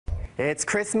It's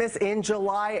Christmas in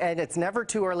July, and it's never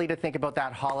too early to think about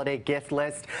that holiday gift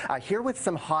list. Here with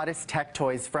some hottest tech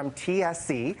toys from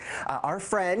TSC. Our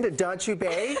friend, Don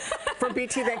Chubai from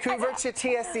BT Vancouver to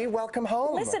TSC. Welcome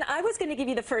home. Listen, I was going to give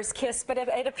you the first kiss, but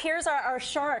it appears our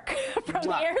shark from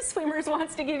the Air Swimmers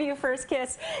wants to give you a first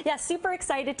kiss. Yeah, super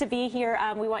excited to be here.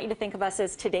 We want you to think of us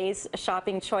as today's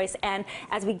shopping choice. And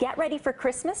as we get ready for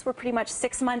Christmas, we're pretty much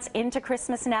 6 months into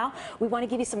Christmas now. We want to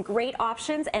give you some great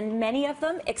options, and many of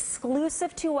them exclusive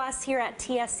to us here at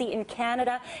TSC in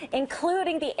Canada,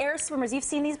 including the Air Swimmers. You've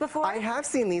seen these before? I have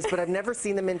seen these, but I've never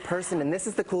seen them in person, and this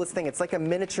is the coolest thing. It's like a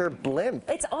miniature blimp.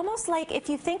 It's almost like, if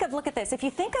you think of, look at this, if you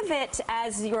think of it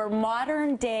as your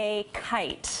modern day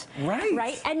kite.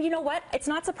 Right? And you know what? It's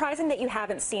not surprising that you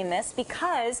haven't seen this,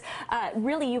 because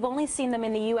really you've only seen them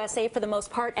in the USA for the most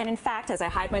part, and in fact, as I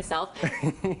hide myself,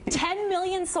 10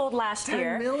 million sold last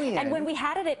year. 10 million. And when we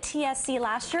had it at TSC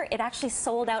last year, it actually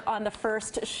sold out on the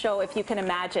first show, if you can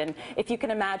imagine.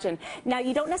 Now,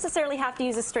 you don't necessarily have to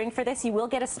use a string for this. You will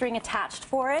get a string attached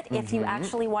for it if you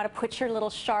actually want to put your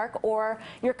little shark or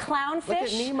your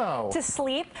clownfish to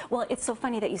sleep. Well, it's so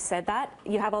funny that you said that.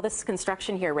 You have all this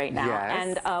construction here right now.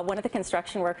 Yes. And one of the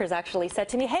construction workers actually said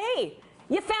to me, "Hey,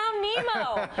 you found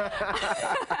Nemo."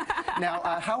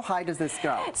 Now, how high does this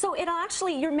go? So it'll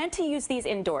actually, you're meant to use these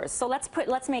indoors. So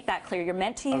let's make that clear. You're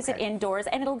meant to use it indoors,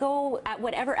 and it'll go at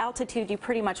whatever altitude you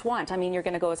pretty much want. I mean, you're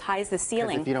going to go as high as the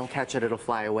ceiling. If you don't catch it, it'll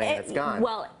fly away and it's gone.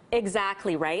 Well,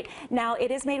 exactly right. Now,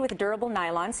 it is made with durable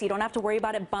nylon, so you don't have to worry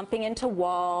about it bumping into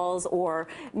walls or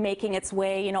making its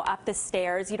way, you know, up the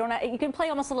stairs. You can play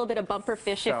almost a little bit of bumper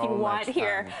fish if you want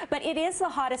here. But it is the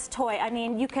hottest toy. I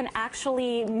mean, you can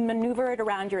actually maneuver it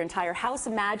around your entire house.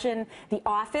 Imagine the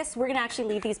office. We're going to actually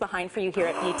leave these behind for you here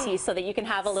at BT so that you can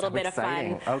have a little bit of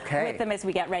fun with them as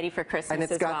we get ready for Christmas. And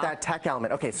it's got that tech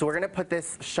element. Okay, so we're going to put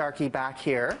this Sharky back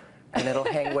here, and it'll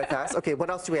hang with us. Okay, what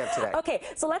else do we have today? Okay,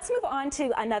 so let's move on to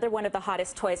another one of the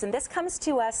hottest toys, and this comes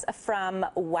to us from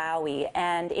Wowie.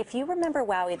 And if you remember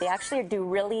Wowie, they actually do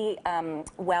really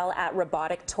well at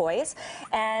robotic toys,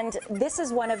 and this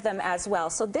is one of them as well.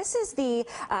 So this is the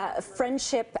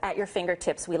friendship at your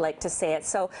fingertips, we like to say it.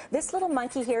 So this little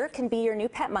monkey here can be your new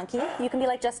pet monkey. You can be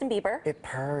like Justin Bieber. It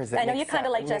purrs. I know you kind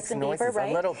of like Justin Bieber,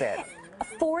 right? A little bit.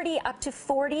 Up to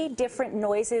 40 different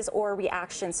noises or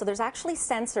reactions. So there's actually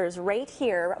sensors right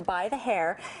here by the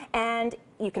hair, and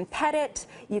you can pet it,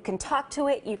 you can talk to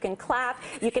it, you can clap,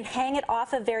 you can hang it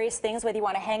off of various things, whether you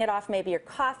want to hang it off maybe your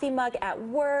coffee mug at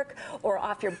work or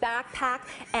off your backpack.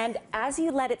 And as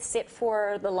you let it sit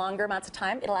for the longer amounts of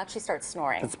time, it'll actually start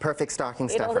snoring. It's perfect stocking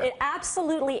stuffer. It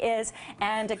absolutely is.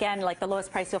 And again, like the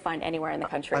lowest price you'll find anywhere in the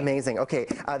country. Amazing. Okay,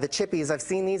 the Chippies, I've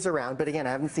seen these around, but again,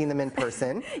 I haven't seen them in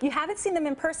person. You haven't seen them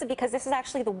in person because this is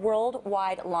actually the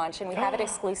worldwide launch, and we have it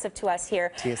exclusive to us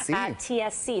here at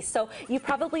TSC. So you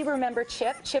probably remember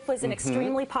Chip. Chip was an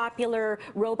extremely popular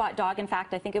robot dog. In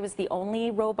fact, I think it was the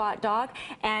only robot dog.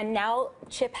 And now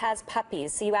Chip has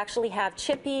puppies. So you actually have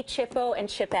Chippy, Chippo, and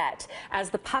Chippette as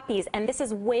the puppies. And this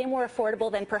is way more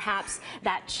affordable than perhaps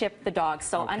that Chip the dog.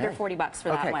 So under 40 bucks for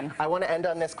that one. I want to end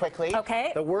on this quickly.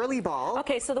 Okay. The Whirly ball.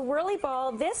 Okay, so the Whirly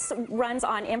ball, this runs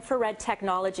on infrared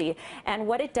technology. And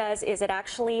what it does is it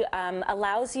actually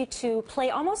allows you to play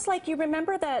almost like, you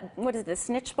remember that, what is it, the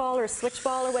snitch ball or switch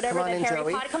ball or whatever that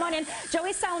Harry Potter. Come on in.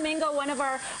 Joey Salamingo, one of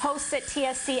our hosts at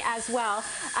TSC as well.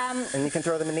 And you can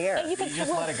throw them in the air. You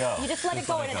just let it go. You just let it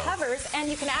go, and it hovers, and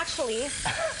you can actually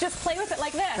just play with it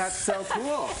like this. That's so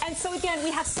cool. And so again,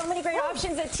 we have so many great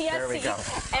options at TSC. There we go.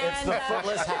 And it's the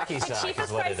footless hacky the sack cheapest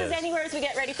is what prices it is. anywhere as we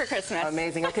get ready for Christmas.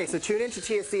 Amazing. Okay, so tune in to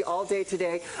TSC all day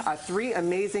today. 3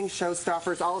 amazing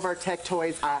showstoppers. All of our tech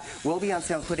toys will be on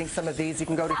sale, including some of these. You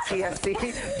can go to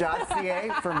tsc.ca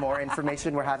for more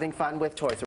information. We're having fun with toys.